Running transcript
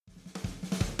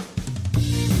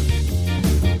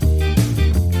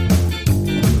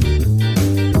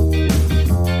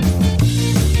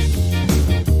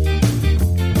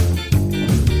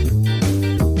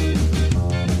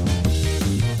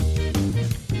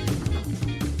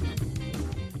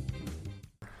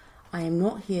I am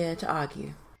not here to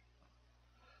argue.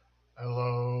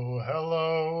 Hello,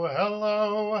 hello,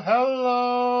 hello,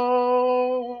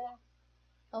 hello.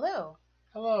 Hello,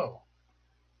 Hello.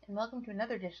 and welcome to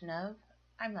another edition of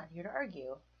I'm Not Here to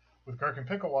Argue, With Gark and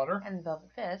Picklewater. and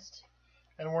Velvet Fist.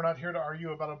 And we're not here to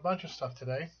argue about a bunch of stuff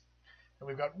today. And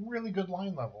we've got really good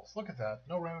line levels. Look at that.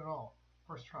 No ran at all.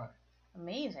 First try.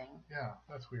 Amazing. Yeah,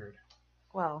 that's weird.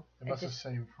 Well, It must have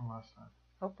saved from last time.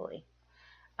 hopefully.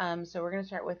 So we're going to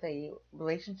start with a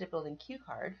relationship building cue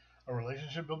card. A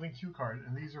relationship building cue card.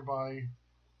 And these are by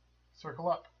Circle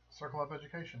Up. Circle Up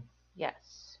Education.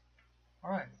 Yes. All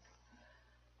right.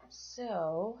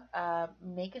 So,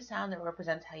 make a sound that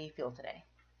represents how you feel today.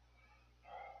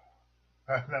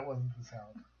 That wasn't the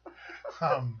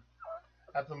sound.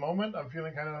 At the moment, I'm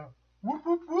feeling kind of woo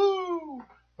woo woo.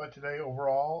 But today,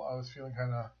 overall, I was feeling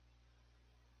kind of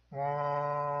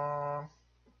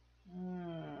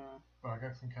But I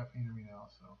got some caffeine in me now,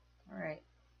 so. All right.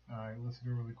 I listened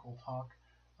to a really cool talk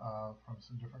from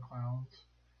some different clowns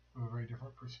with a very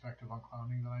different perspective on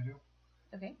clowning than I do.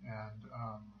 Okay. And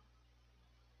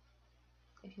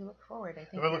if you look forward, I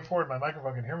think. If I look forward, my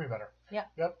microphone can hear me better. Yeah.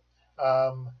 Yep.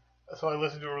 So I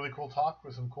listened to a really cool talk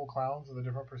with some cool clowns with a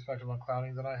different perspective on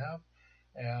clowning than I have.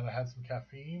 And I had some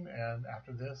caffeine, and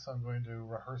after this, I'm going to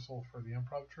rehearsal for the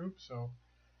improv troupe.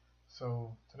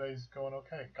 So today's going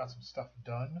okay. Got some stuff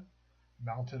done.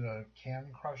 Mounted a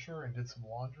can crusher and did some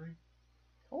laundry.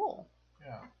 Cool.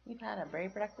 Yeah. You've had a very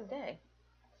productive day.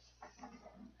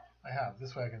 I have.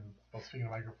 This way I can both speak in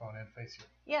a microphone and face you.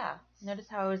 Yeah. Notice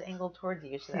how I was angled towards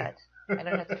you so that I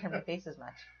don't have to turn my face as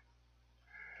much.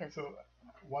 So,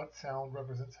 what sound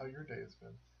represents how your day has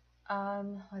been?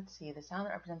 Let's see. The sound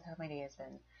that represents how my day has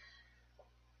been.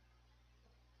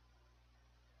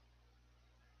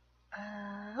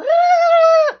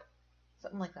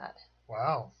 Something like that.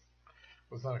 Wow.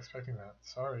 Was not expecting that.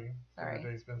 Sorry. Sorry.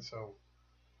 Your day's been so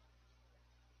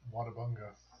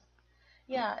wadabunga.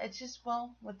 Yeah, it's just,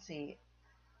 well, let's see.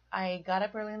 I got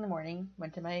up early in the morning,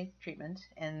 went to my treatment,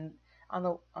 and on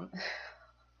the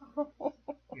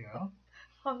Yeah.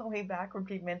 On the way back from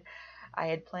treatment, I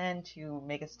had planned to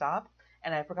make a stop,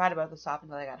 and I forgot about the stop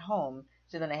until I got home.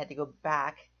 So then I had to go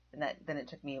back, and then it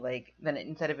took me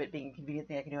instead of it being a convenient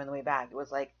thing I could do on the way back, it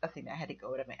was like a thing I had to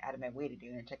go out of my way to do,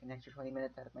 and it took an extra 20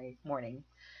 minutes out of my morning.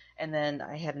 And then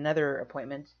I had another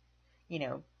appointment,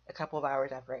 a couple of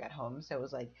hours after I got home. So it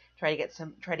was like try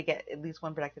to get at least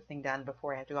one productive thing done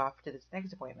before I have to go off to this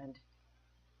next appointment,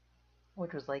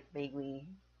 which was like vaguely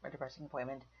a depressing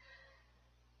appointment.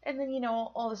 And then,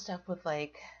 all the stuff with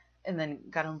and then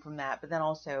got home from that. But then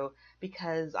also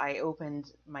because I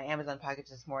opened my Amazon package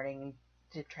this morning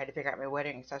to try to figure out my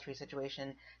wedding accessory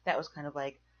situation, that was kind of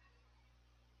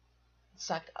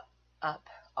sucked up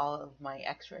all of my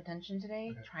extra attention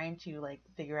today, trying to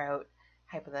figure out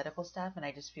hypothetical stuff. And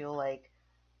I just feel like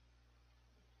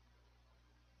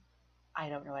I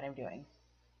don't know what I'm doing.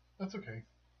 That's okay.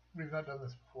 We've not done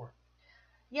this before.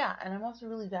 Yeah, and I'm also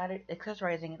really bad at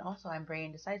accessorizing, and also I'm very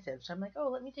indecisive. So I'm like,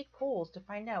 let me take polls to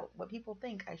find out what people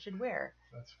think I should wear.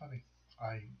 That's funny.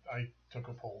 I took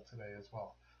a poll today as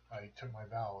well. I took my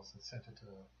vows and sent it to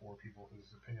 4 people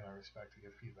whose opinion I respect to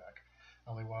get feedback.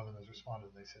 Only one of them has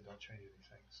responded, and they said don't change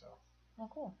anything. So. Oh,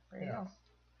 cool. There you go.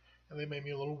 And they made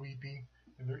me a little weepy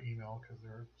in their email because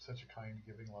they're such a kind,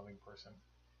 giving, loving person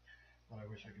that I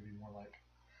wish I could be more like.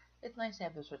 It's nice to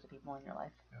have those sorts of people in your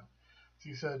life. Yeah. So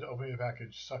you said opening the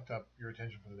package sucked up your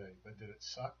attention for the day, but did it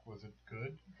suck? Was it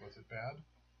good? Was it bad?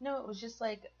 No, it was just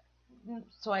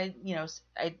so I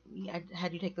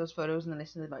had you take those photos, and then I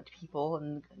sent them out to people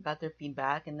and got their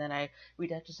feedback, and then I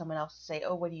reached out to someone else to say,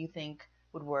 what do you think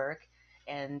would work,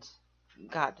 and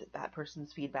got that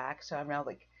person's feedback. So I'm now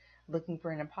looking for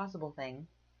an impossible thing,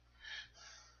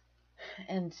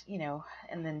 and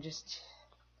and then just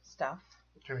stuff.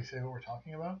 Can we say what we're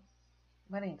talking about?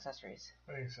 Wedding accessories.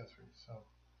 Wedding accessories. So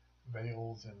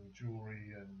veils and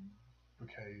jewelry and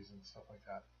bouquets and stuff like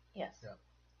that. Yes. Yeah.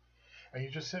 And you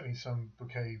just sent me some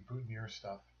bouquet boutonniere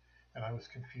stuff, and I was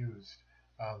confused.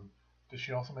 Does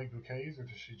she also make bouquets, or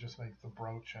does she just make the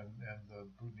brooch and the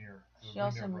boutonniere? She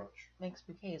also makes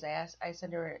bouquets. I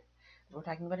sent her. We're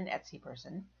talking about an Etsy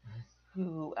person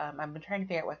who I've been trying to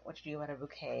figure out what to do about a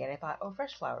bouquet, and I thought,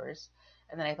 fresh flowers,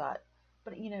 and then I thought,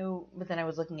 but then I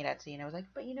was looking at Etsy, and I was like,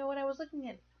 but when I was looking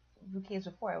at bouquets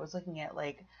before, I was looking at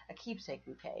a keepsake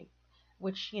bouquet,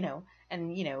 which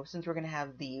and since we're gonna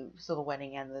have the civil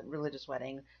wedding and the religious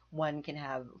wedding, one can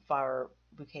have flower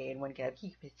bouquet and one can have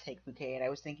keepsake bouquet, and I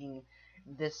was thinking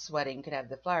this wedding could have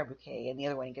the flower bouquet and the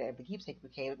other one could have the keepsake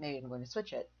bouquet, but maybe I'm going to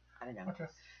switch it. I don't know. Okay.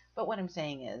 But what I'm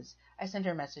saying is, I sent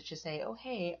her a message to say, oh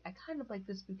hey, I kind of like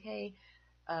this bouquet.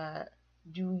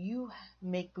 Do you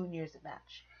make boutonnieres that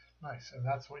match? Nice, and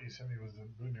that's what you sent me was the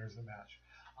boutonnieres that match.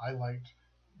 I liked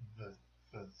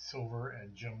the silver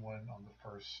and gem one on the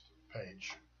first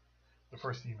page, the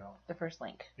first email. The first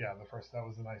link. Yeah, that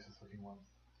was the nicest looking one.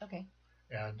 Okay.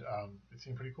 And it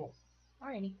seemed pretty cool.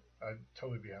 Alrighty. I'd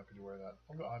totally be happy to wear that.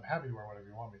 I'm happy to wear whatever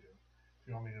you want me to. If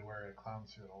you want me to wear a clown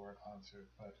suit, I'll wear a clown suit.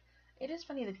 But it is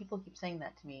funny that people keep saying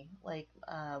that to me. Like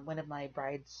one of my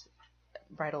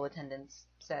bridal attendants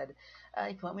said,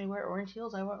 "If you want me to wear orange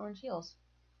heels, I want orange heels,"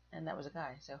 and that was a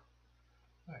guy. So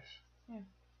nice. Yeah.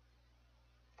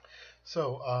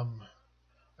 So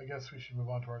I guess we should move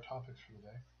on to our topics for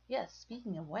today. Yes.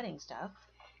 Speaking of wedding stuff.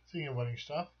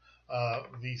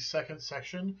 The second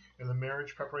section in the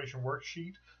marriage preparation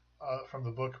worksheet from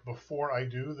the book Before I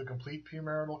Do, the complete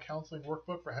premarital counseling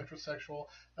workbook for heterosexual,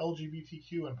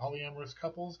 LGBTQ, and polyamorous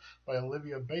couples by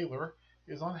Olivia Baylor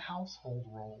is on household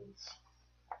roles.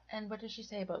 And what does she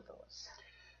say about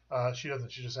those? She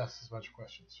doesn't. She just asks us a bunch of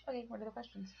questions. Okay, what are the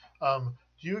questions? Do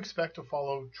you expect to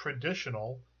follow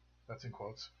traditional, that's in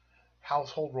quotes,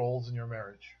 household roles in your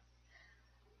marriage?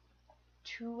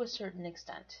 To a certain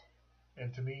extent.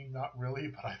 And to me, not really,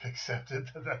 but I've accepted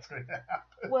that that's going to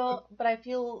happen. Well, but I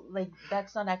feel like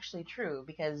that's not actually true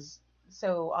because,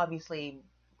 so obviously,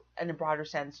 in a broader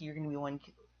sense, you're going to be one,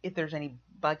 if there's any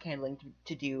bug handling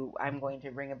to do, I'm going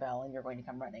to ring a bell and you're going to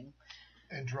come running.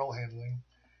 And drill handling,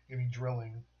 any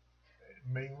drilling,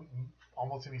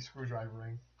 almost any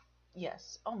screwdrivering.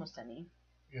 Yes, almost any.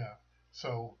 Yeah,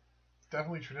 so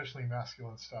definitely traditionally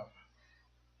masculine stuff.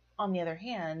 On the other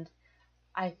hand,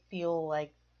 I feel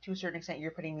like to a certain extent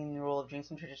you're putting me in the role of doing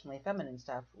some traditionally feminine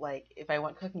stuff. Like if I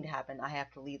want cooking to happen, I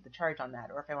have to lead the charge on that,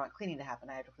 or if I want cleaning to happen,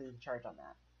 I have to lead the charge on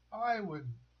that. I would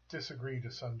disagree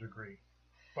to some degree,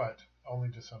 but only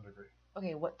to some degree.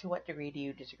 Okay, to what degree do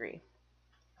you disagree?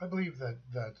 I believe that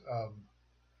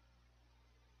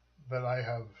I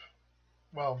have,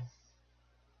 well,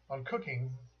 on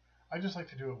cooking, I just like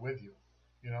to do it with you.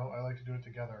 You know, I like to do it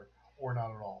together or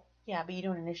not at all. Yeah, but you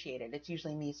don't initiate it. It's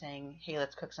usually me saying, hey,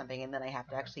 let's cook something, and then I have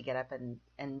to actually get up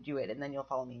and do it, and then you'll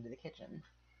follow me into the kitchen.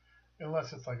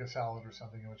 Unless it's like a salad or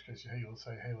something, in which case you'll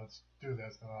say, hey, let's do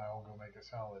this, then I'll go make a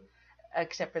salad.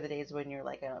 Except for the days when you're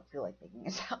like, I don't feel like making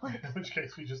a salad. In which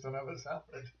case we just don't have a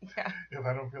salad. Yeah. If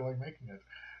I don't feel like making it.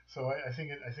 So I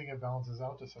think it balances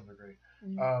out to some degree.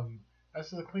 Mm-hmm. As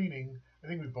to the cleaning, I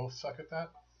think we both suck at that.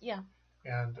 Yeah.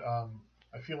 And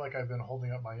I feel like I've been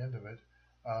holding up my end of it,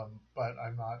 but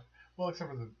I'm not. Well,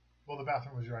 except for the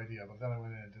bathroom was your idea, but then I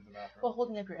went in and did the bathroom. Well,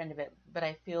 holding up your end of it, but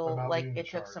I feel like it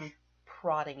took some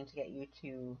prodding to get you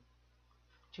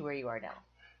to where you are now.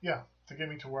 Yeah, to get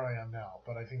me to where I am now.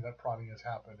 But I think that prodding has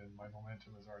happened and my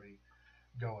momentum is already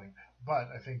going. But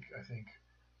I think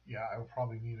yeah, I will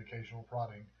probably need occasional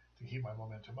prodding to keep my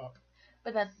momentum up.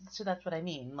 But that's what I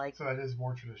mean. Like, so that is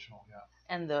more traditional, yeah.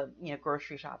 And the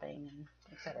grocery shopping and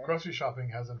etc. Grocery shopping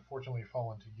has unfortunately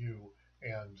fallen to you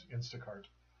and Instacart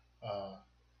a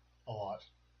lot.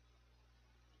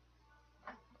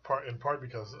 In part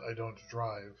because I don't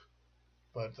drive,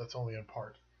 but that's only in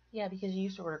part. Yeah, because you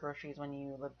used to order groceries when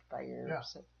you lived by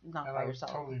yourself. And I would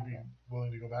totally be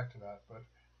willing to go back to that, but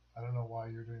I don't know why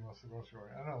you're doing most of the grocery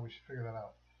ordering. I don't know, we should figure that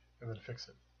out and then fix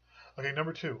it. Okay,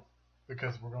 number 2,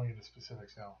 because we're going into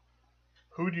specifics now.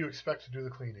 Who do you expect to do the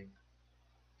cleaning?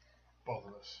 Both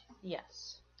of us.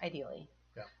 Yes, ideally.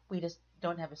 Yeah. We just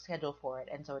don't have a schedule for it,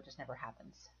 and so it just never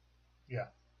happens. Yeah.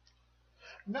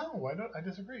 No, I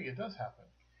disagree. It does happen.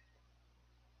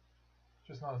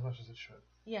 Just not as much as it should.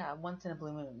 Yeah, once in a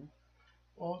blue moon.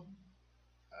 Well,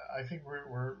 I think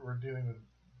we're dealing with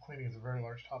cleaning as a very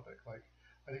large topic. Like,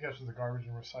 I think I do the garbage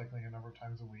and recycling a number of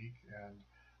times a week, and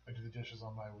I do the dishes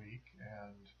on my week,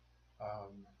 and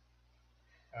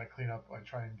I clean up. I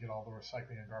try and get all the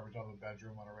recycling and garbage out of the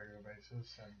bedroom on a regular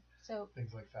basis, and so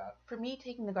things like that. For me,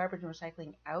 taking the garbage and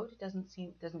recycling out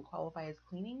doesn't qualify as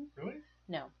cleaning. Really?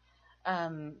 No.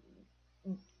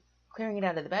 Clearing it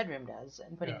out of the bedroom does,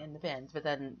 and putting it in the bins, but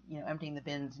then emptying the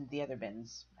bins into the other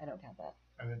bins, I don't count that.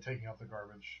 And then taking out the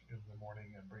garbage in the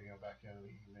morning and bringing it back in the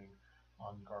evening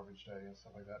on garbage day and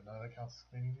stuff like that. None of that counts as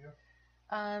cleaning to you?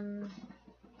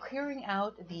 Clearing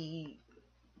out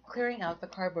the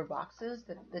cardboard boxes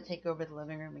that take over the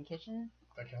living room and kitchen.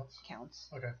 That counts? Counts.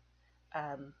 Okay.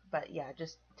 But yeah,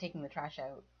 just taking the trash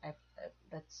out,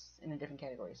 that's in a different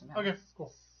category somehow. Okay,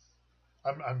 cool.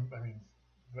 I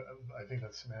think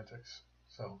that's semantics,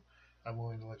 so I'm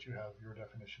willing to let you have your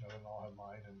definition of it, and I'll have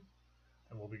mine,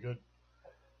 and we'll be good.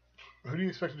 Who do you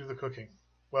expect to do the cooking?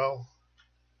 Well,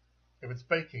 if it's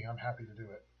baking, I'm happy to do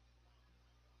it.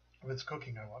 If it's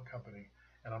cooking, I want company,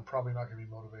 and I'm probably not going to be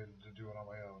motivated to do it on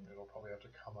my own. It'll probably have to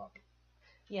come up.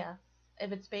 Yeah.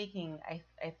 If it's baking, I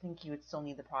think you would still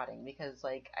need the prodding because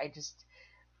like I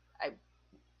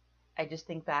I just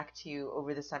think back to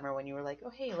over the summer when you were like, oh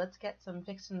hey, let's get some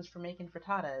fixins for making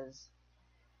frittatas,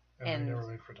 And we and never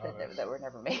made frittatas. that were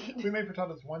never made. We made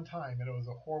frittatas one time, and it was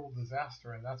a horrible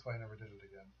disaster, and that's why I never did it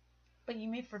again. But you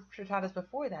made frittatas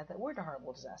before that weren't a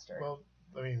horrible disaster. Well,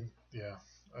 I mean, yeah,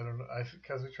 I don't know,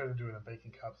 because we tried to do it in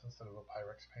baking cups instead of a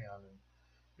Pyrex pan, and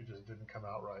it just didn't come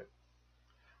out right.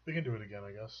 We can do it again,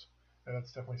 I guess. And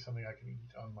that's definitely something I can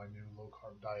eat on my new low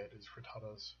carb diet is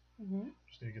frittatas. Mm-hmm.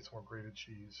 Just need to get some more grated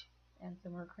cheese. And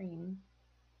some more cream.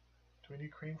 Do we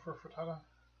need cream for a frittata?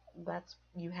 That's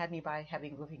you had me by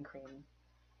having whipping cream.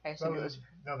 I That assumed it was, was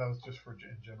no, that was just for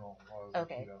in general while I was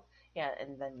okay. on keto. Yeah,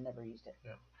 and then never used it.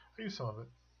 Yeah, I used some of it.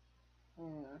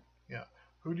 Mm. Yeah.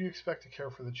 Who do you expect to care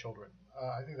for the children?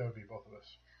 I think that would be both of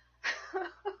us.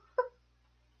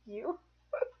 You?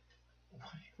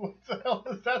 What the hell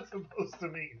is that supposed to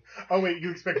mean? Oh, wait,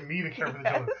 you expect me to care for the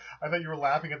children. I thought you were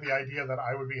laughing at the idea that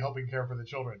I would be helping care for the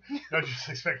children. No, you just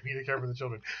expect me to care for the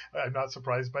children. I'm not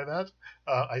surprised by that.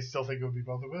 I still think it would be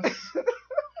both of us.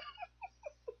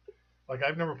 Like,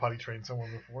 I've never potty trained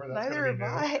someone before. That's Neither have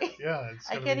I. Yeah, it's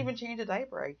I can't even change a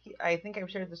diaper. I think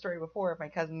I've shared the story before. My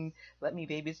cousin let me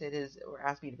babysit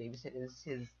asked me to babysit his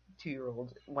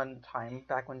 2-year-old one time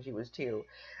back when she was 2,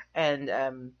 and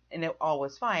it all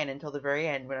was fine until the very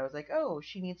end when I was like, oh,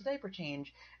 she needs a diaper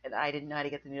change, and I didn't know how to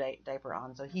get the new diaper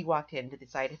on, so he walked in to the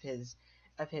side of his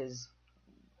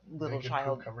little naked,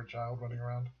 child, covered child running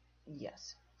around.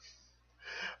 Yes.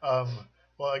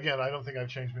 Well, again, I don't think I've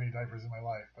changed many diapers in my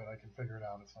life, but I can figure it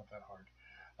out. It's not that hard.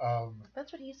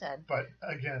 That's what he said. But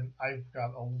again, I've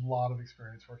got a lot of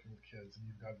experience working with kids, and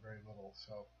you've got very little.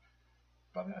 So,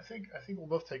 but I think we'll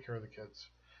both take care of the kids.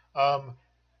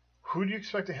 Who do you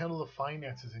expect to handle the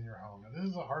finances in your home? And this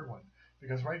is a hard one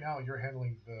because right now you're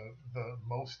handling the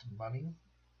most money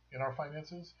in our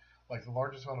finances. Like the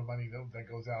largest amount of money that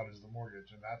goes out is the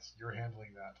mortgage, and you're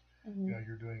handling that. Mm-hmm. You know,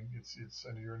 you're doing it's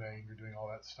under your name. You're doing all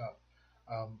that stuff.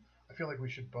 I feel like we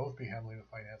should both be handling the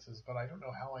finances, but I don't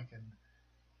know how I can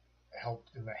help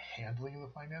in the handling of the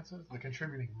finances. The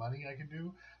contributing money I can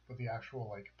do, but the actual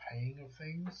like paying of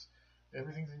things,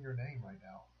 everything's in your name right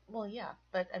now. Well, yeah,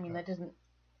 but I mean that doesn't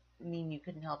mean you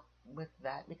couldn't help with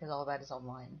that because all of that is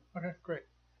online. Okay, great.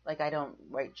 Like I don't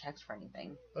write checks for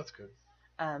anything. That's good.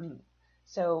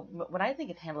 So when I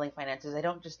think of handling finances, I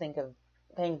don't just think of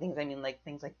paying things. I mean like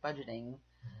things like budgeting.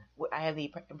 I have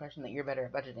the impression that you're better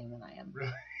at budgeting than I am.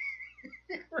 Really?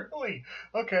 Really?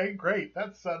 Okay, great.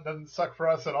 That doesn't suck for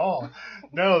us at all.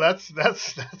 No, that's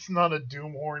not a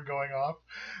doom horn going off.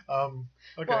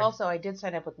 Okay. Well, also I did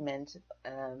sign up with Mint.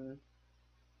 I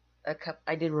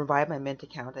did revive my Mint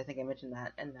account. I think I mentioned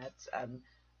that, and that's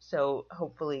so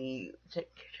hopefully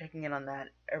checking in on that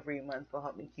every month will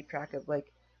help me keep track of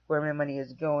like where my money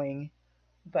is going.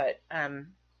 But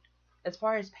as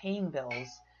far as paying bills.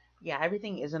 Yeah,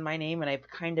 everything is in my name, and I've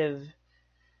kind of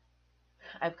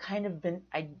been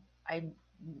I'm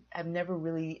never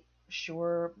really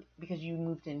sure because you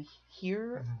moved in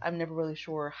here. Mm-hmm. I'm never really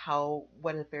sure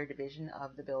what a fair division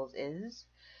of the bills is.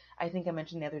 I think I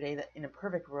mentioned the other day that in a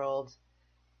perfect world,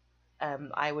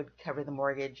 I would cover the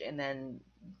mortgage, and then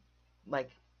like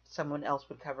someone else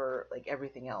would cover like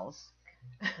everything else.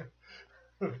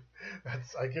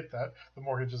 I get that. The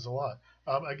mortgage is a lot.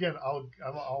 Again,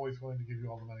 I'm always willing to give you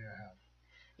all the money I have.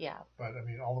 Yeah. But I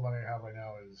mean, all the money I have right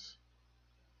now is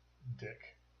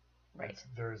dick. Right.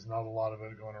 There is not a lot of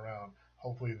it going around.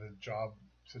 Hopefully, the job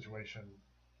situation,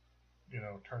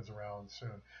 turns around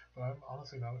soon. But I'm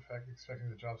honestly not expecting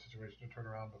the job situation to turn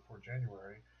around before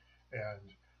January,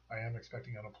 and I am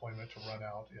expecting unemployment to run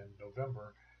out in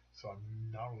November. So I'm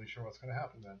not really sure what's going to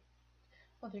happen then.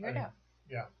 We'll figure it out.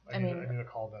 Yeah, I need to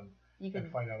call them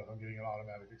and find out if I'm getting an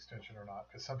automatic extension or not.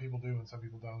 Because some people do and some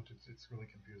people don't. It's really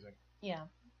confusing. Yeah,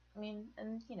 I mean,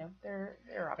 and there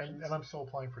are options. And I'm still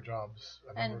applying for jobs.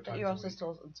 And you're also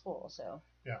still in school, so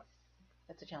yeah,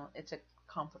 it's a challenge. It's a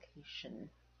complication.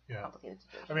 Yeah, complicated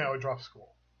situation. I mean, I would drop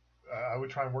school. I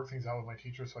would try and work things out with my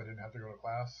teacher so I didn't have to go to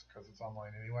class because it's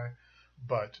online anyway.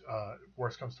 But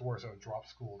worst comes to worst, I would drop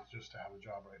school just to have a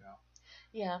job right now.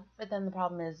 Yeah, but then the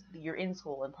problem is you're in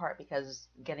school in part because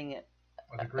getting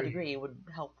a degree would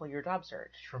help with your job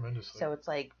search tremendously. So it's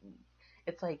like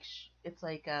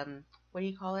what do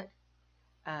you call it?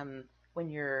 When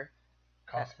you're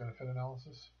cost benefit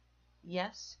analysis.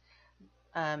 Yes,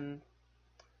 something.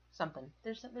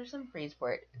 There's some phrase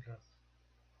for it. Okay.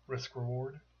 Risk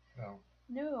reward? No.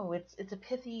 No, it's a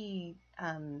pithy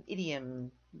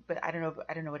idiom, but I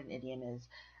don't know what an idiom is.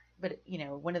 But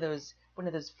one of those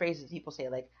phrases people say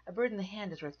like a bird in the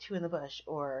hand is worth two in the bush,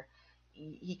 or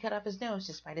he cut off his nose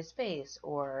to spite his face,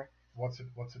 or What's it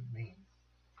mean?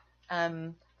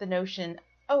 the notion,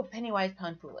 oh, penny wise,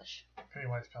 pound foolish. Penny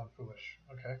wise, pound foolish.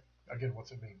 Okay. Again,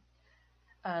 what's it mean?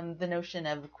 The notion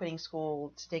of quitting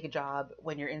school to take a job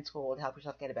when you're in school to help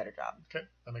yourself get a better job. Okay,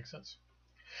 that makes sense.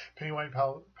 Penny wise,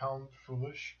 pound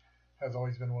foolish has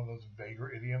always been one of those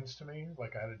vaguer idioms to me.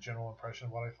 Like, I had a general impression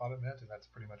of what I thought it meant, and that's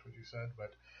pretty much what you said,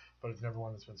 but it's never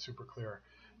one that's been super clear.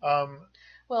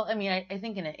 Well, I mean, I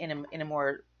think in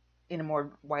a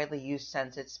more widely used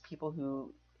sense, it's people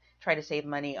who try to save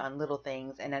money on little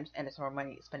things and it's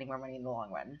spending more money in the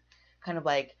long run. Kind of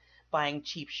like buying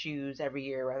cheap shoes every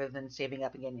year rather than saving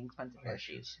up and getting an expensive pair of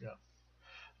shoes. Yeah.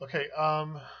 Okay.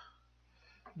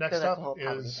 Next So that's up the whole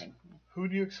poverty is, thing. who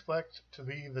do you expect to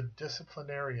be the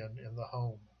disciplinarian in the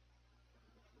home?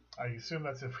 I assume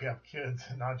that's if we have kids,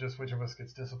 and not just which of us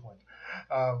gets disciplined.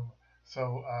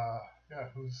 Yeah,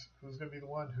 who's going to be the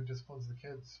one who disciplines the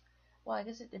kids? Well, I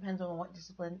guess it depends on what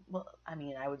discipline. Well, I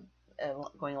mean, I would,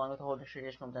 going along with the whole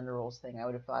traditional gender roles thing, I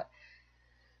would have thought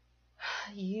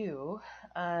you,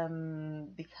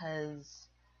 because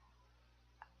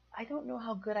I don't know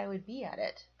how good I would be at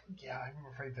it. Yeah, I'm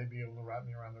afraid they'd be able to wrap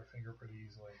me around their finger pretty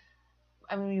easily.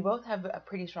 I mean, we both have a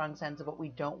pretty strong sense of what we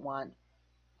don't want,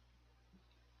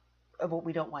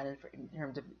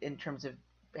 in terms of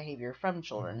behavior from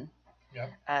children. Yeah.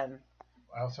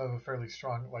 I also have a fairly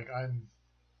strong, like, I'm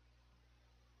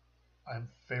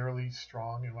fairly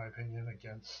strong, in my opinion,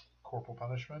 against corporal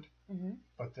punishment. Mm-hmm.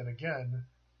 But then again,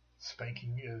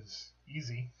 spanking is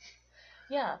easy.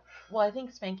 Yeah. Well, I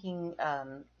think spanking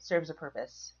serves a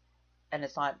purpose, and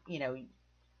it's not,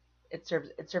 it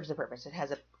serves a purpose.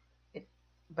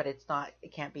 But it's not.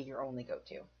 It can't be your only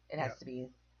go-to. It has to be.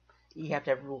 You have to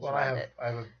have rules around it. I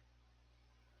have a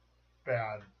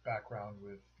bad background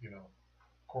with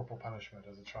corporal punishment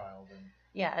as a child, and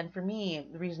yeah. And for me,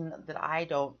 the reason that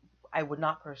I would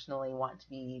not personally want to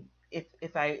be, if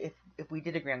we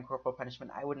did agree on corporal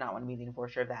punishment, I would not want to be the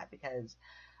enforcer of that, because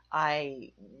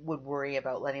I would worry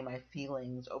about letting my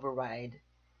feelings override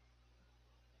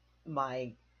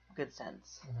my good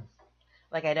sense. Mm-hmm.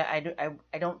 Like,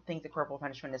 I don't think the corporal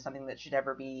punishment is something that should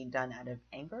ever be done out of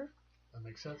anger. That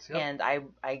makes sense. Yeah. And I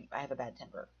have a bad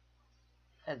temper,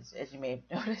 as you may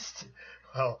have noticed.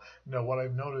 Well, no, what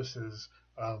I've noticed is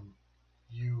how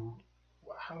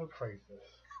to phrase this?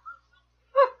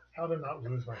 How to not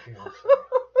lose my feelings.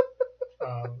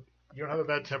 You don't have a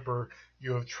bad temper.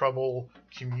 You have trouble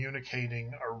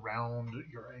communicating around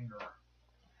your anger.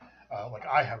 Like,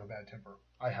 I have a bad temper.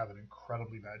 I have an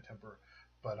incredibly bad temper,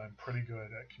 but I'm pretty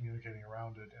good at communicating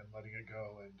around it and letting it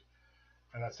go.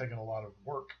 And that's taken a lot of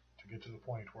work to get to the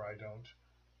point where I don't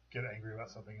get angry about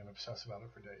something and obsess about it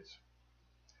for days.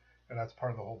 And that's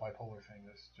part of the whole bipolar thing,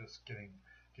 is just getting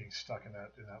stuck in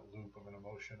that loop of an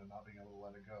emotion and not being able to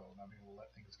let it go, not being able to let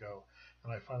things go.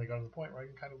 And I finally got to the point where I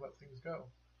can kind of let things go.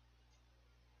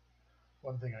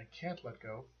 One thing I can't let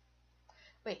go.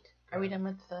 Wait, are we done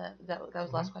with that was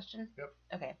the last question? Yep.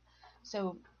 Okay.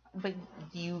 So, but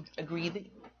do you agree that,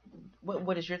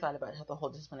 what is your thought about the whole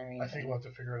disciplinary? I think we'll have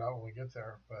to figure it out when we get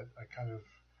there, but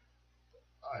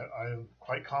I'm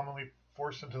quite commonly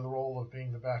forced into the role of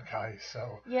being the bad guy,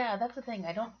 so. Yeah, that's the thing.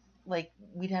 I don't,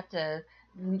 we'd have to,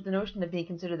 the notion of being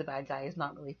considered the bad guy is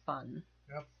not really fun.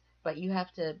 Yep. But you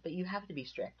have to be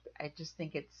strict. I just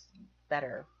think it's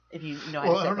better if you know how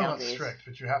Well, to I set don't know about boundaries. strict,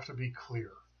 but you have to be clear.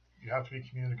 You have to be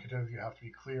communicative, you have to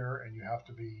be clear, and you have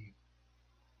to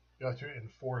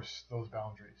enforce those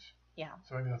boundaries. Yeah.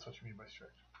 So maybe that's what you mean by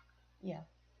strict. Yeah.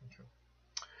 Okay.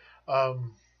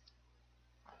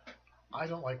 I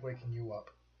don't like waking you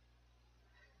up.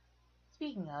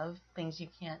 Speaking of things you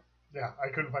can't. Yeah, I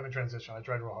couldn't find a transition. I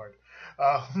tried real hard.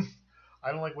 I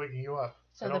don't like waking you up.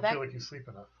 So I don't feel like you sleep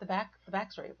enough. The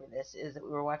backstory for this is that we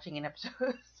were watching an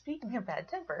episode. Speaking of bad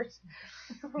tempers.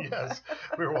 Yes,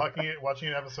 we were watching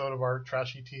an episode of our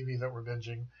trashy TV that we're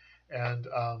binging,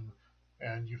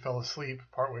 and you fell asleep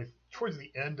partway towards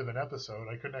the end of an episode.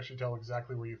 I couldn't actually tell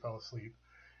exactly where you fell asleep,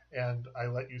 and I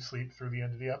let you sleep through the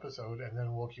end of the episode, and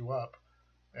then woke you up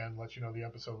and let you know the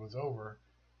episode was over,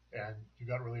 and you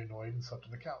got really annoyed and slept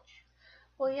on the couch.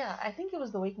 Well, yeah, I think it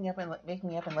was the waking me up and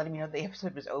letting me know the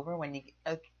episode was over when you.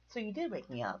 So you did wake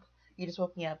me up. You just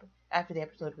woke me up after the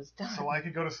episode was done. So I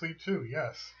could go to sleep too,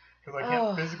 yes, because I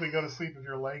can't physically go to sleep if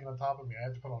you're laying on top of me. I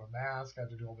have to put on a mask. I have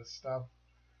to do all this stuff.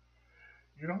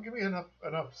 You don't give me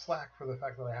enough slack for the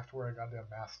fact that I have to wear a goddamn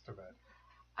mask to bed.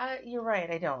 You're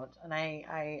right. I don't, and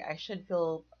I should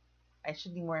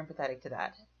be more empathetic to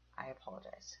that. I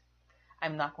apologize.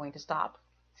 I'm not going to stop.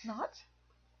 Not.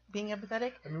 being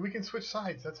empathetic. I mean, we can switch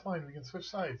sides. That's fine. We can switch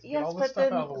sides. Yes, Get all this but stuff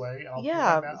then, out of the way. And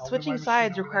I'll I'll do switching my machine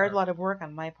sides over required there. a lot of work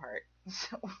on my part,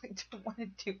 so I don't want to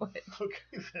do it.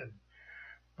 Okay then.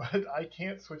 But I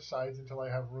can't switch sides until I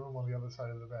have room on the other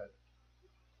side of the bed.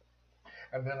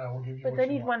 And then I will give you But what then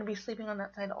you you'd want to be sleeping on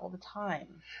that side all the time.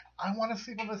 I want to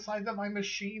sleep on the side that my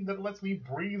machine that lets me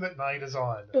breathe at night is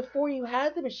on. Before you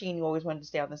had the machine, you always wanted to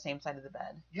stay on the same side of the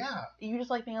bed. Yeah. You just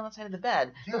like being on the side of the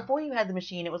bed. Yeah. Before you had the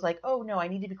machine, it was like, oh no, I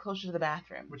need to be closer to the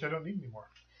bathroom. Which I don't need anymore.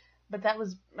 But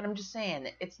I'm just saying,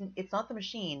 it's not the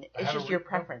machine, it's just your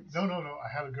preference. No. I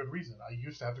had a good reason. I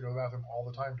used to have to go to the bathroom all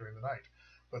the time during the night.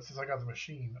 But since I got the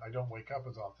machine, I don't wake up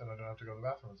as often. I don't have to go to the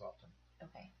bathroom as often.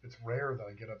 Okay. It's rare that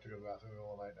I get up to go to the bathroom in the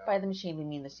middle of the night now. By the machine, we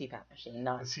mean the CPAP machine,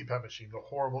 not... The CPAP machine, the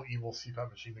horrible, evil CPAP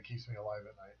machine that keeps me alive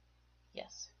at night.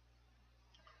 Yes.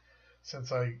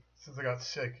 Since I got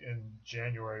sick in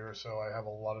January or so, I have a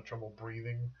lot of trouble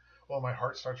breathing. Well, my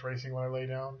heart starts racing when I lay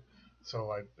down,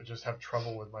 so I just have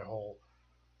trouble with my whole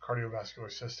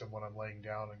cardiovascular system when I'm laying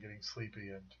down and getting sleepy,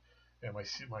 and my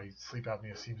sleep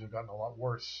apnea seems to have gotten a lot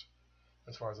worse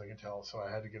as far as I can tell. So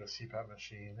I had to get a CPAP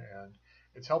machine, and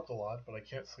it's helped a lot, but I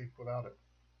can't sleep without it.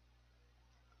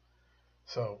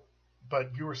 So,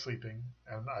 but you were sleeping,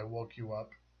 and I woke you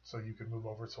up so you could move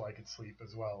over so I could sleep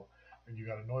as well. And you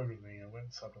got annoyed with me and went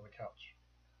and slept on the couch.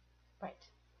 Right.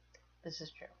 This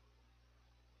is true.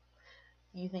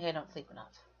 You think I don't sleep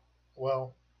enough.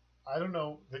 Well, I don't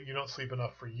know that you don't sleep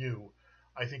enough for you.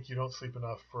 I think you don't sleep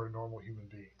enough for a normal human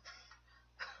being.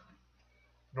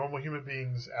 Normal human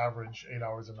beings average 8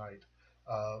 hours a night.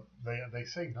 They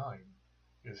say 9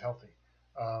 is healthy.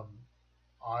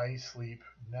 I sleep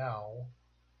now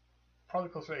probably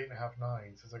closer to 8.5,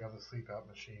 9 since I got the sleep app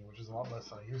machine, which is a lot less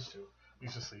than I used to. I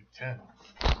used to sleep 10.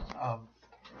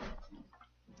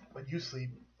 But you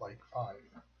sleep like 5,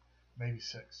 maybe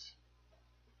 6.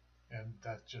 And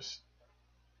that just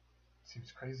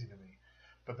seems crazy to me.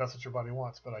 But that's what your body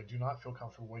wants. But I do not feel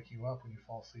comfortable waking you up when you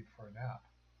fall asleep for a nap.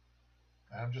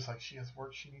 And I'm just like, she has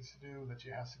work she needs to do that she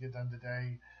has to get done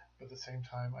today. But at the same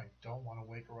time, I don't want to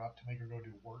wake her up to make her go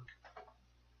do work.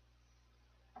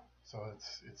 So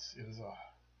it's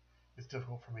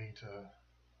difficult for me to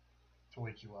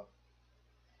wake you up.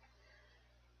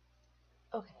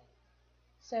 Okay.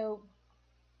 So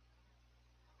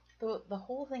the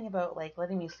whole thing about like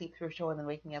letting me sleep through a show and then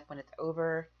waking me up when it's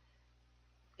over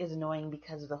is annoying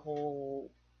because of the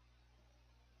whole...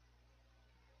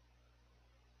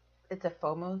 It's a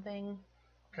FOMO thing.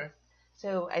 Okay.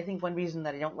 So I think one reason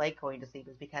that I don't like going to sleep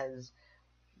is because,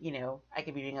 I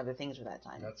could be doing other things for that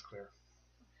time. That's clear.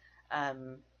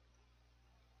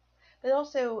 But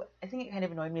also, I think it kind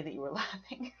of annoyed me that you were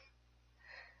laughing.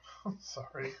 I'm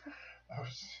sorry. I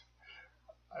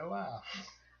laugh.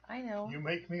 I know. You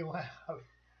make me laugh.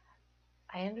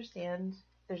 I understand.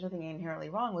 There's nothing inherently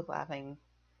wrong with laughing.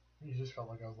 You just felt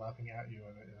like I was laughing at you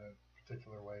in a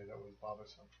particular way that was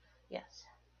bothersome. Yes.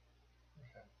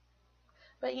 Okay.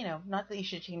 But, not that you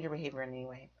should change your behavior in any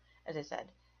way. As I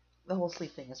said, the whole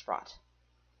sleep thing is fraught.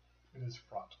 It is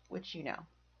fraught. Which you know.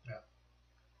 Yeah.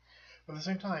 But at the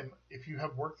same time, if you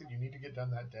have work that you need to get done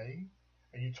that day,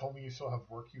 and you told me you still have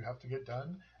work you have to get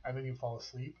done, and then you fall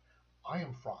asleep, I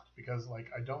am fraught because,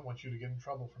 I don't want you to get in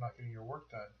trouble for not getting your work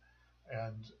done.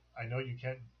 And I know you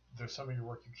can't, there's some of your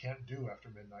work you can't do after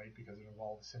midnight because it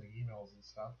involves sending emails and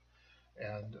stuff.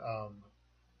 And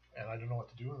I don't know what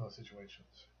to do in those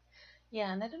situations.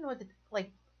 Yeah, and I don't know what to,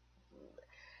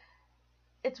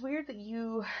 it's weird that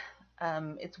you,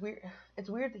 it's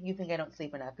weird that you think I don't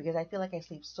sleep enough because I feel like I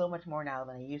sleep so much more now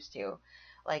than I used to.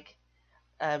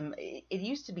 It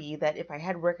used to be that if I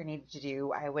had work I needed to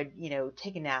do, I would,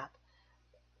 take a nap,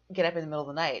 get up in the middle of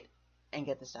the night, and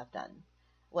get the stuff done.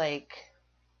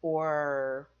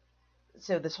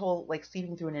 So this whole,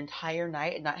 sleeping through an entire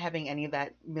night and not having any of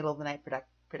that middle of the night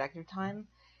productive time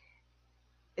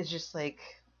is just So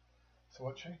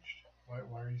what changed? Why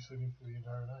are you sleeping through the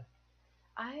entire night?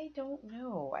 I don't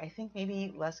know. I think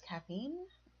maybe less caffeine.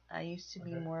 I used to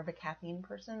be more of a caffeine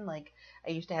person. I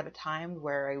used to have a time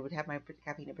where I would have my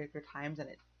caffeine at particular times, and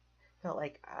it felt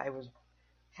like I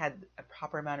had a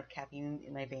proper amount of caffeine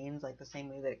in my veins, the same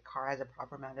way that a car has a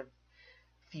proper amount of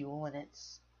fuel in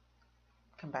its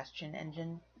combustion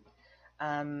engine.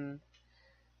 But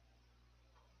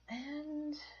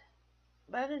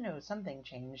I don't know. Something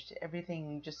changed.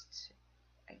 Everything just...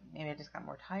 Maybe I just got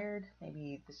more tired.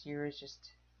 Maybe this year is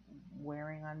just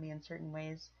wearing on me in certain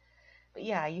ways. But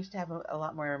yeah, I used to have a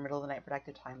lot more middle of the night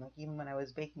productive time. Even when I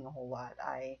was baking a whole lot,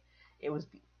 it was,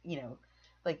 if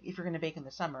you're going to bake in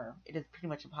the summer, it is pretty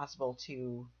much impossible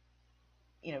to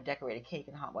decorate a cake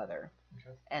in hot weather.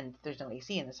 Okay. And there's no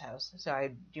AC in this house, so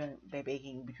I do my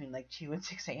baking between like 2 and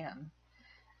 6 a.m.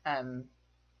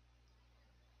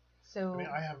 So I mean,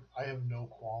 I have no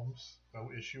qualms, no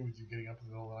issue with you getting up in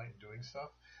the middle of the night and doing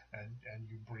stuff, and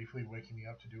you briefly waking me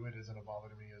up to do it isn't a bother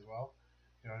to me as well.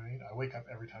 You know what I mean? I wake up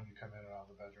every time you come in and out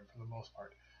of the bedroom for the most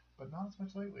part, but not as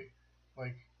much lately.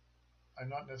 Like, I'm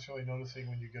not necessarily noticing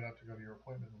when you get up to go to your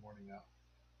appointment in the morning now.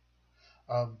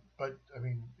 But I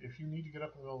mean, if you need to get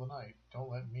up in the middle of the night, don't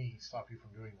let me stop you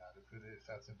from doing that if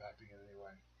that's impacting it in any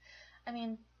way. I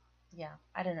mean, yeah,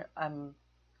 I don't know.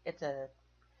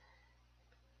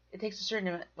 It takes a certain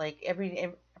amount, like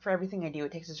for everything I do,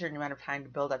 it takes a certain amount of time to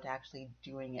build up to actually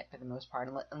doing it for the most part.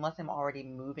 Unless I'm already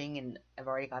moving and I've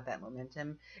already got that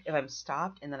momentum. If I'm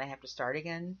stopped and then I have to start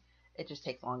again, it just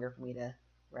takes longer for me to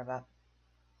rev up.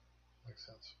 Makes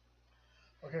sense.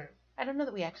 Okay. I don't know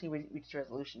that we actually reached a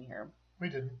resolution here. We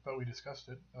didn't, but we discussed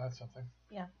it. That's something.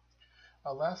 Yeah.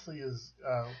 Lastly is...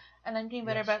 and I'm doing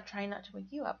better about trying not to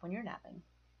wake you up when you're napping.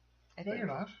 No, you're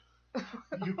not.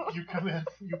 You come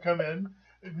in.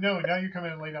 No, now you come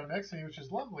in and lay down next to me, which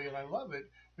is lovely, and I love it.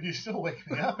 But you still wake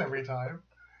me up every time.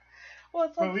 Well,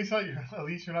 it's like, but at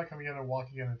least you're not coming in and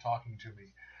walking in and talking to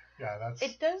me. Yeah, that's.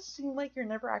 It does seem like you're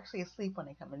never actually asleep when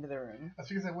I come into the room. That's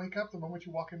because I wake up the moment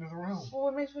you walk into the room. Well,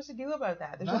 what am I supposed to do about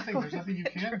that? There's nothing you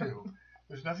can do.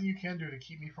 There's nothing you can do to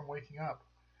keep me from waking up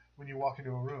when you walk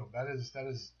into a room. That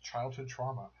is childhood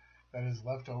trauma. That is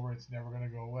left over. It's never going to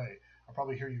go away. I'll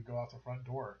probably hear you go out the front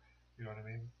door. You know what I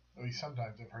mean? At least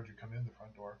sometimes I've heard you come in the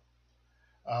front door.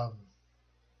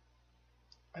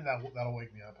 And that'll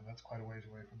wake me up, and that's quite a ways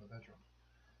away from the bedroom.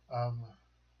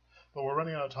 But we're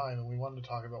running out of time, and we wanted to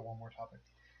talk about one more topic.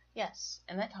 Yes,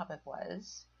 and that topic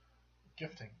was...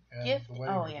 gifting and the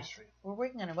wedding registry. Yes. We're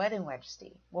working on a wedding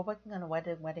registry. We're working on a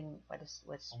wedding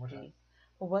registry.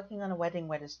 We're working on a wedding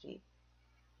registry.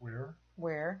 We're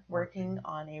working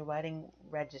on a wedding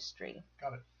registry.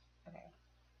 Got it. Okay.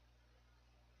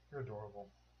 You're adorable.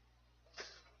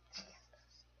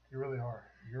 You really are.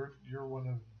 You're one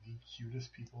of the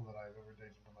cutest people that I've ever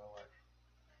dated in my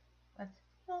life.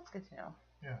 That's good to know.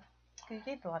 Yeah. Because you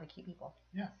dated a lot of cute people.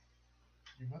 Yeah.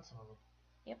 You met some of them.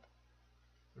 Yep.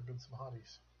 There've been some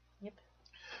hotties. Yep.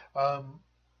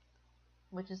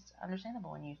 Which is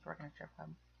understandable when you used to work in a strip club.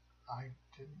 I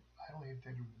only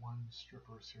dated one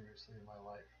stripper seriously in my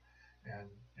life, and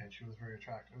she was very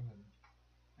attractive,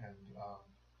 and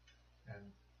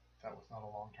that was not a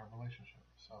long-term relationship.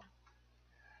 So,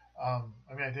 I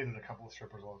mean, I dated a couple of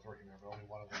strippers while I was working there, but only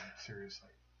one of them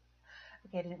seriously.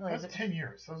 Okay, I didn't realize That's 10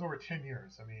 years. That was over 10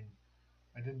 years. I mean,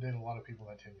 I didn't date a lot of people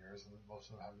in that 10 years, and most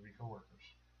of them happened to be coworkers.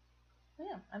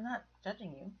 Yeah, I'm not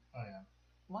judging you. I am.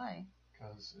 Why?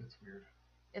 Because it's weird.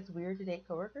 It's weird to date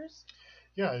coworkers?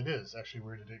 Yeah, it is actually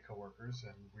weird to date coworkers,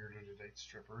 and weirder to date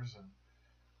strippers, and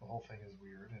the whole thing is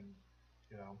weird, and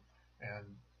and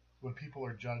when people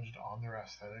are judged on their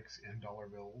aesthetics in dollar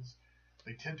bills,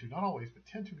 they tend to, not always, but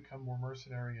tend to become more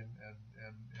mercenary and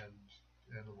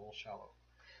a little shallow.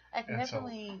 I can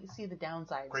definitely see the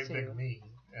downsides great too. Big me,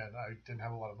 and I didn't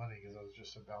have a lot of money because I was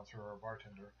just a bouncer or a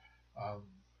bartender.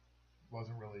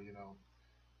 Wasn't really,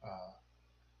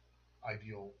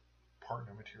 ideal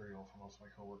partner material for most of my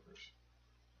coworkers.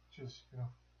 Just,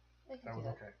 that was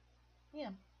okay.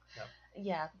 Yeah. Yeah.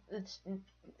 Yeah. It's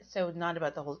so not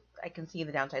about the whole. I can see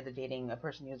the downside of dating a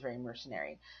person who's very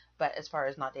mercenary, but as far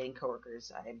as not dating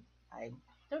coworkers, I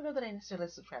don't know that I necessarily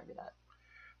subscribe to that.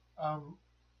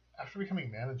 After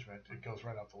becoming management, it goes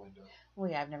right out the window. Well,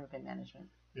 yeah, I've never been management.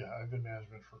 Yeah, I've been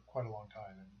management for quite a long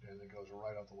time, and it goes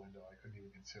right out the window. I couldn't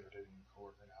even consider dating a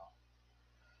coworker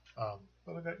now.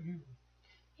 But I got you.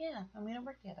 Yeah, and we don't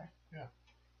work together. Yeah.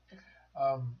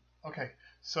 Okay,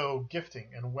 so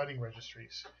gifting and wedding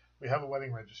registries. We have a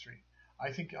wedding registry.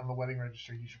 I think on the wedding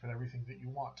registry you should put everything that you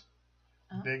want,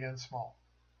 big and small.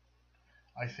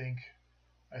 I think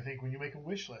when you make a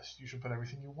wish list, you should put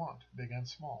everything you want, big and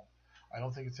small. I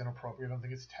don't think it's inappropriate. I don't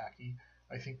think it's tacky.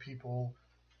 I think people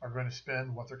are going to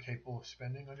spend what they're capable of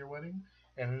spending on your wedding,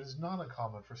 and it is not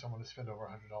uncommon for someone to spend over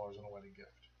 $100 on a wedding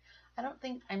gift.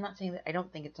 I'm not saying that I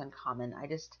don't think it's uncommon.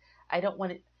 I don't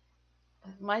want it.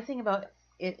 My thing about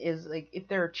it is, like, if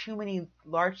there are too many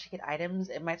large ticket items,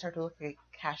 it might start to look like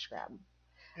a cash grab.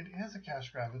 It is a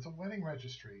cash grab. It's a wedding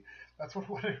registry. That's what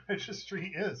a wedding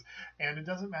registry is. And it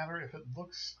doesn't matter if it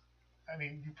looks, I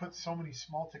mean, you put so many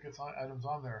small tickets items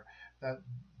on there that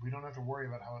we don't have to worry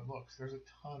about how it looks. There's a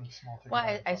ton of small ticket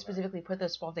items. Well, I specifically put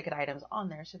those small ticket items on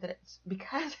there so that it's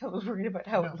because I was worried about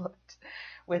how it looked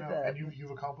with and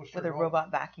you've accomplished with a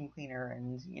robot vacuum cleaner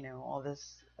and all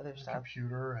this other stuff. A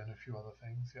computer and a few other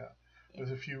things. Yeah.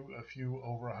 There's a few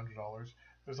over $100.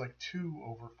 There's like 2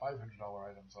 over $500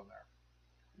 items on there.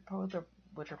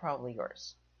 Which are probably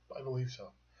yours. I believe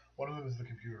so. One of them is the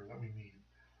computer that we need.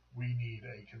 We need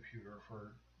a computer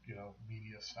for,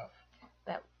 media stuff.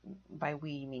 That by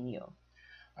we you mean you.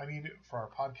 I need it for our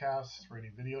podcasts, for any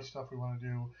video stuff we want to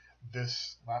do.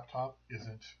 This laptop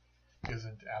isn't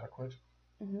adequate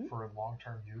for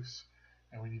long-term use,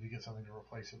 and we need to get something to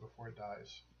replace it before it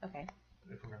dies. Okay.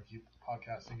 If we're going to keep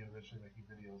podcasting and eventually making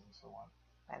videos and so on.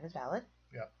 That is valid.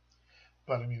 Yeah.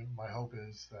 But, I mean, my hope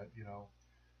is that,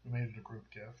 we made it a group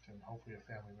gift, and hopefully a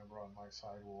family member on my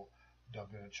side will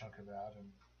dump in a chunk of that,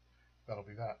 and that'll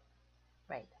be that.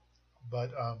 Right.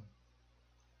 But,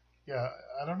 yeah,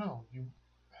 I don't know.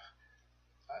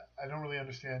 I don't really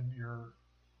understand your...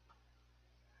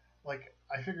 Like,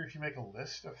 I figure if you make a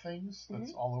list of things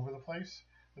that's all over the place,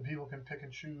 then people can pick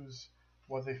and choose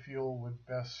what they feel would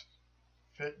best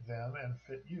fit them and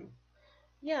fit you.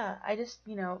 Yeah, I just,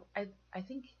 I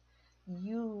think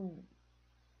you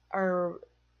are...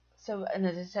 So, and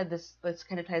as I said, this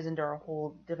kind of ties into our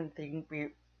whole different feelings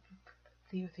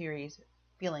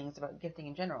about gifting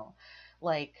in general.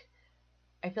 Like,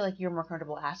 I feel like you're more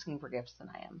comfortable asking for gifts than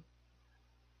I am.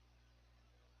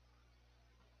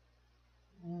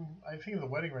 I think in the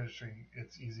wedding registry,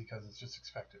 it's easy because it's just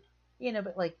expected.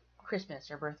 But like Christmas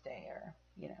or birthday or,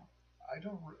 I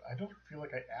don't feel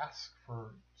like I ask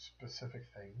for specific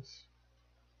things.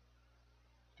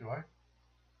 Do I?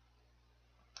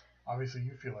 Obviously,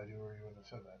 you feel I do, or you wouldn't have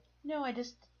said that. No, I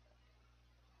just...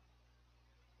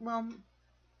 Well,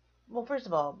 first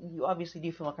of all, you obviously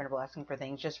do feel more comfortable asking for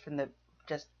things just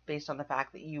based on the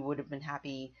fact that you would have been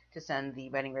happy to send the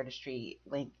wedding registry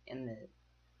link in the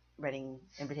wedding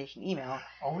invitation email.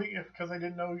 Only because I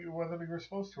didn't know whether we were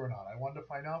supposed to or not. I wanted to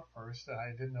find out first, and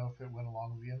I didn't know if it went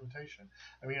along with the invitation.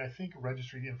 I mean, I think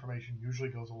registry information usually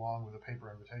goes along with a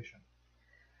paper invitation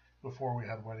before we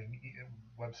had wedding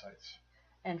websites.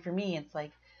 And for me, it's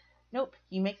like, nope,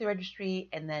 you make the registry,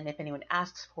 and then if anyone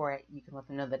asks for it, you can let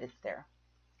them know that it's there.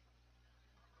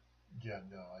 Yeah,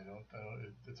 no, I don't.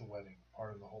 It's a wedding.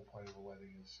 Part of the whole point of a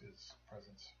wedding is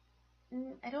presents.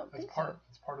 I don't think so.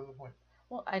 It's part of the point.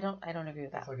 Well, I don't agree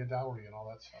with that. It's like a dowry and all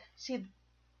that stuff. See,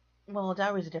 well, a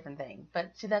dowry is a different thing.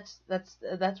 But see, that's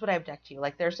what I object to.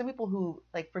 Like, there are some people who,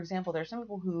 like, for example, there are some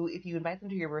people who, if you invite them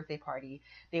to your birthday party,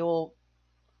 they will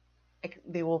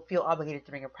feel obligated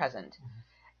to bring a present.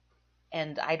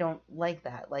 And I don't like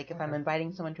that. Like, if I'm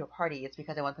inviting someone to a party, it's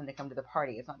because I want them to come to the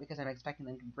party. It's not because I'm expecting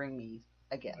them to bring me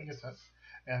a gift. I guess that's...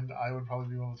 And I would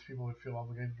probably be one of those people who feel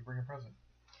obligated to bring a present.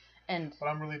 But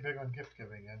I'm really big on gift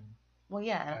giving, and well,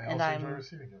 yeah, I also enjoy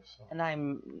receiving gifts. So. And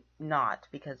I'm not,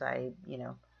 because I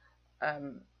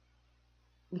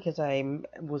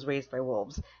was raised by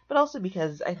wolves. But also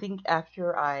because I think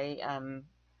after I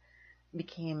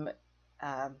became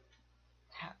house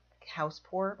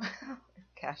poor,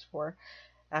 cash poor,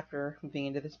 after moving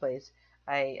into this place,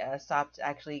 I stopped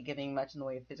actually giving much in the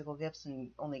way of physical gifts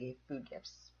and only gave food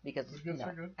gifts because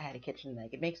I had a kitchen and I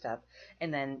could make stuff.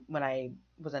 And then when I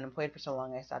was unemployed for so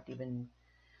long, I stopped even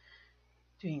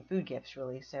doing food gifts,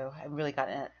 really. So I've really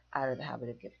gotten out of the habit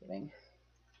of gift giving.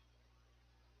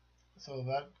 So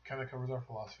that kind of covers our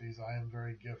philosophies. I am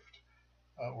very gift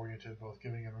oriented, both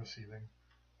giving and receiving.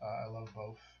 I love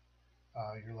both.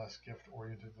 You're less gift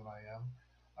oriented than I am.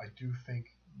 I do think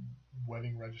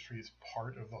wedding registry is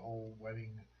part of the whole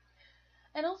wedding.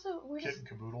 And also, kit and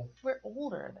caboodle. We're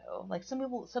older though. Like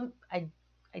I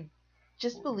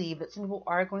just believe that some people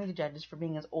are going to judge us for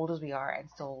being as old as we are and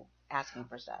still asking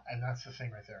for stuff. And that's the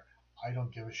thing right there. I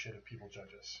don't give a shit if people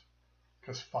judge us,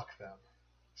 because fuck them.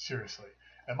 Seriously.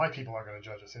 And my people aren't going to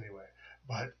judge us anyway.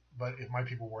 But if my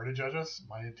people were to judge us,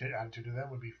 my attitude to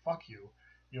them would be, fuck you.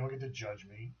 You don't get to judge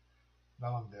me.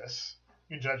 Not on this.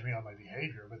 You can judge me on my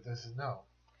behavior, but this is no.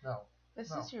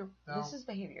 This is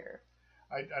behavior.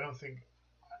 I don't think.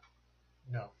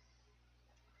 No.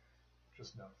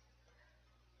 Just no.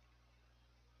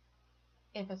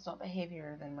 If it's not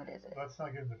behavior, then what is it? Let's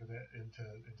not get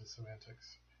into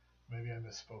semantics. Maybe I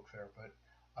misspoke there, but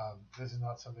this is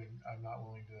not something I'm not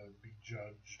willing to be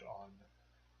judged on.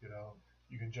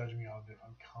 You can judge me on if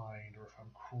I'm kind or if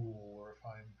I'm cruel or if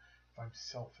I'm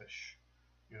selfish.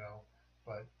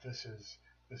 But this is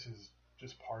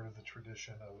just part of the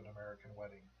tradition of an American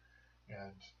wedding,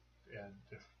 and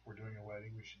if we're doing a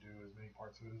wedding, we should do as many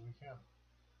parts of it as we can,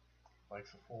 like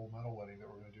the full metal wedding that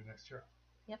we're going to do next year.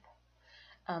 Yep.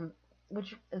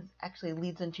 Which actually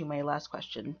leads into my last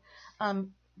question.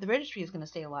 The registry is going to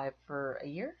stay alive for a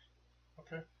year?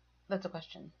 Okay. That's a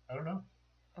question. I don't know.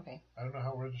 Okay. I don't know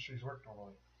how registries work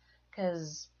normally.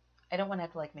 Because I don't want to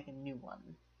have to make a new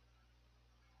one.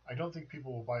 I don't think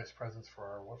people will buy us presents for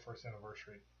our first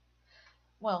anniversary.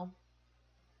 Well,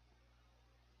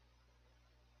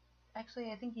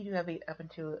 actually, I think you do have up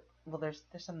until, well, there's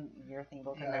some year thing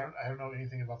built in there. I don't know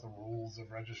anything about the rules of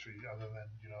registry other than,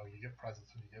 you get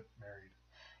presents when you get married.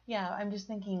 Yeah, I'm just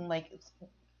thinking, like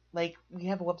we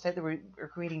have a website that we're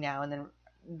creating now, and then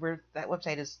that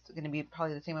website is going to be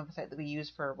probably the same website that we use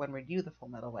for when we do the Full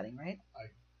Metal Wedding, right? I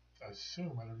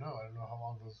assume. I don't know. I don't know how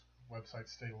long those websites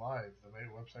stay live. The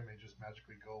website may just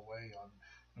magically go away on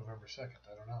November 2nd.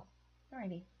 I don't know.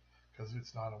 Alrighty. Because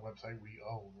it's not a website we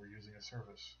own. We're using a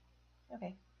service.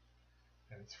 Okay.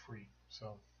 And it's free.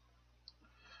 So,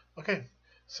 okay.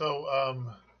 So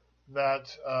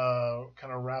that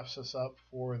kind of wraps us up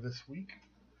for this week.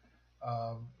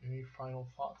 Any final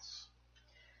thoughts?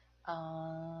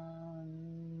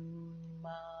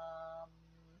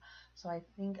 So I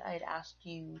think I'd asked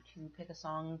you to pick a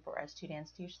song for us to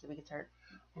dance to so that we could start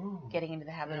getting into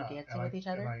the habit of dancing with each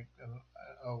other.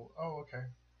 Okay.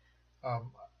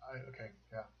 Okay,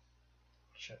 yeah.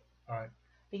 Shit. All right.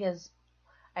 Because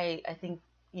I think,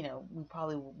 we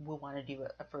probably will want to do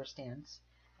a first dance,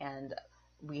 and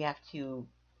we have to,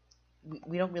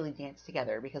 we don't really dance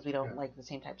together because we don't like the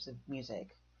same types of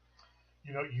music.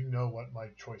 You know what my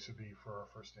choice would be for our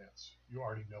first dance. You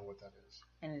already know what that is.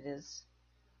 And it is?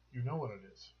 You know what it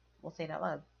is. We'll say it out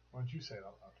loud. Why don't you say it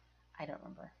out loud? I don't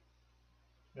remember.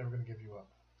 Never Gonna Give You Up.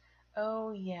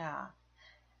 Oh, yeah.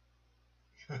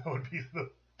 That would be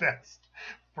the best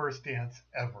first dance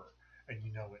ever, and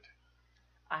you know it.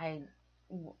 I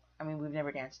mean, we've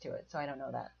never danced to it, so I don't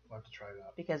know that. We'll have to try it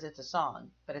out. Because it's a song,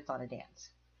 but it's not a dance.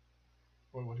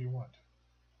 What do you want?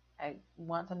 I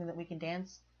want something that we can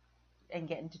dance and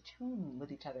get into tune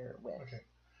with each other with. Okay.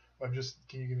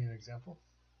 Can you give me an example?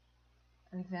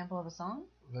 An example of a song?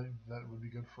 That would be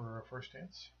good for a first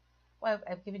dance? Well,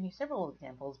 I've given you several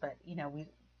examples, but,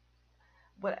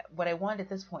 what I want at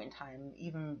this point in time,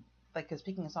 even, because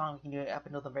picking a song, we can do it up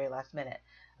until the very last minute,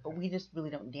 but we just really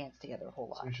don't dance together a whole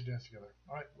lot. So we should dance together.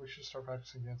 All right, we should start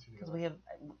practicing dancing together. Because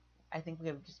I think we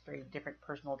have just very different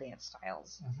personal dance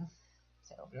styles. Mm-hmm.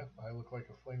 So. Yeah, I look like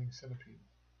a flaming centipede.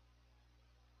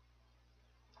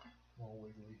 All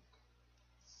wiggly.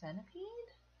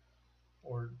 Centipede?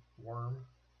 Or worm.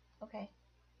 Okay.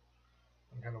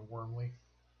 I'm kind of wormly.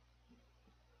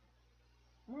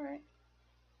 Alright.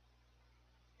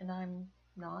 And I'm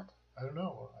not? I don't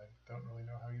know. I don't really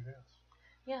know how you dance.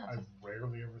 Yeah. I've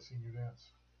rarely ever seen you dance.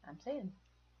 I'm saying.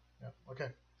 Yeah, okay.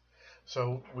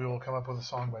 So we will come up with a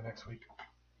song by next week.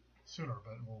 Sooner,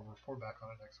 but we'll report back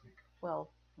on it next week.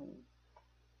 Well, we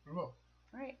will.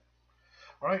 Alright.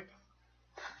 Alright.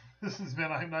 This has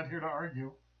been I'm Not Here to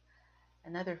Argue.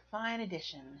 Another fine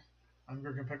edition. I'm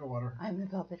Gherkin Picklewater. I'm the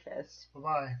Velvet Fist.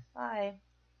 Bye-bye. Bye.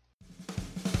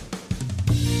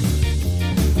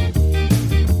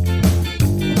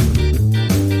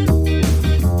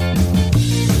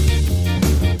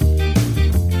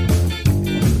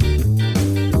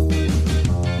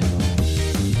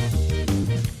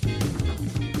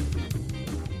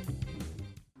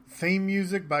 Theme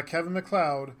music by Kevin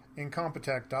MacLeod,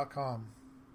 Incompetech.com.